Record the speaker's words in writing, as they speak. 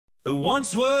There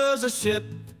once was a ship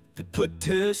that put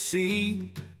to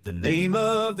sea. The name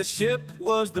of the ship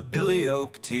was the Billy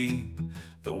Oak Tea.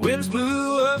 The winds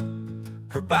blew up,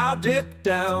 her bow dipped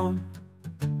down.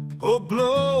 Oh,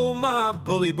 blow, my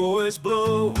bully boys,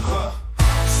 blow.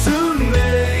 Soon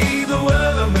may the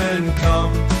Wellerman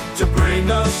come to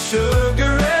bring us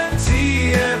sugar and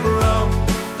tea and rum.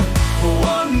 But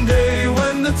one day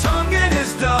when the tonguing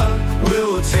is done,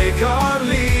 we'll take our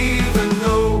leave and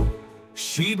go.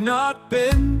 She'd not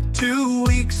been 2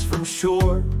 weeks from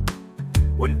shore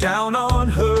when down on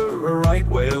her a right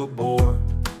whale bore.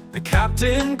 The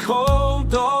captain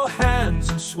called all hands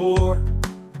and swore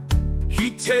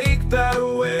he'd take that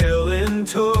whale in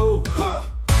tow.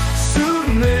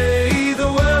 Soon may the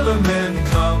Wellerman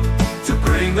come to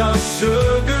bring us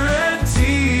sugar and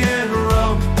tea and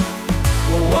rum.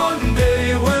 One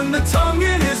day when the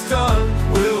tonguing is done,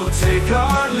 we'll take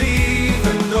our leave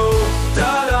and go.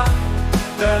 Da-da,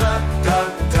 da-da,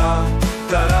 da-da,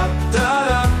 da-da,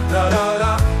 da-da,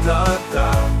 da-da,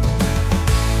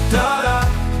 da-da,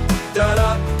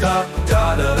 da-da,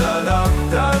 da-da, da-da,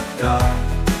 da-da.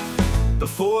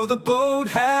 Before the boat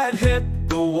had hit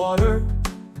the water,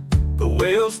 the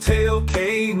whale's tail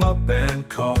came up and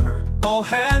caught her. All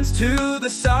hands to the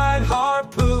side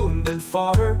harpooned and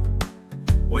fought her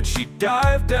when she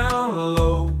dived down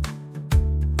low.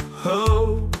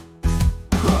 Oh.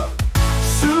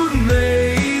 Soon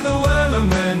may the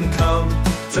Wellerman come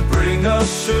to bring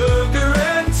us sugar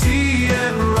and tea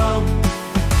and rum.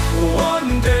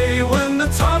 One day when the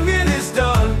tonguing is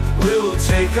done, we'll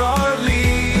take our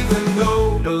leave and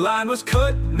go. No line was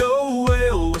cut, no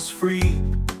whale was free.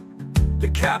 The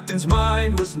captain's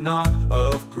mind was not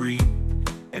of greed,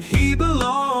 and he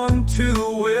belonged to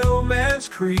Wellerman's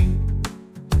creed.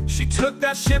 She took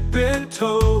that ship in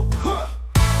tow.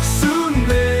 Soon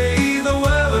may the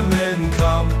Wellerman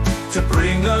come to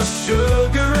bring us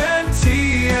sugar and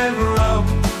tea and rum.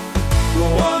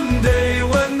 One day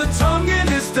when the tonguing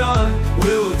is done,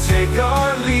 we'll take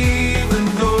our leave and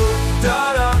go.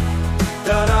 Da-da,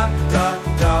 da-da,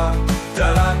 da-da,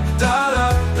 da-da,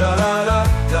 da-da, da-da,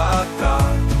 da-da,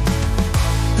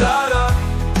 da-da,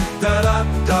 da-da,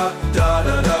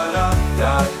 da-da, da-da,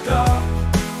 da-da.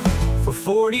 For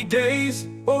 40 days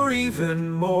or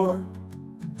even more,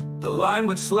 the line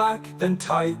would slack, then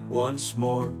tight once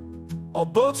more. All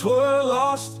boats were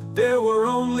lost, there were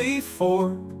only 4,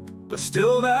 but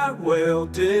still that whale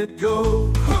did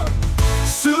go.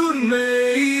 Soon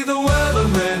may the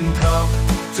Wellerman come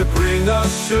to bring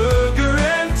us sugar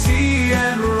and tea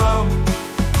and rum.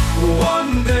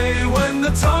 One day when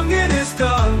the tonguing is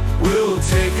done, we'll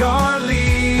take our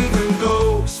leave and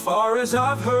go. As far as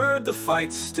I've heard, the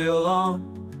fight's still on.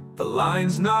 The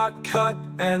line's not cut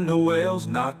and the whale's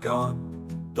not gone.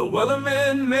 The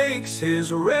Wellerman makes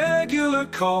his regular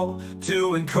call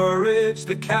to encourage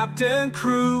the captain,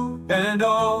 crew, and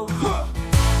all.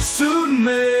 Soon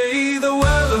may the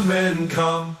Wellerman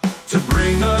come to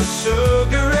bring us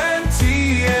sugar and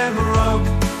tea and rum.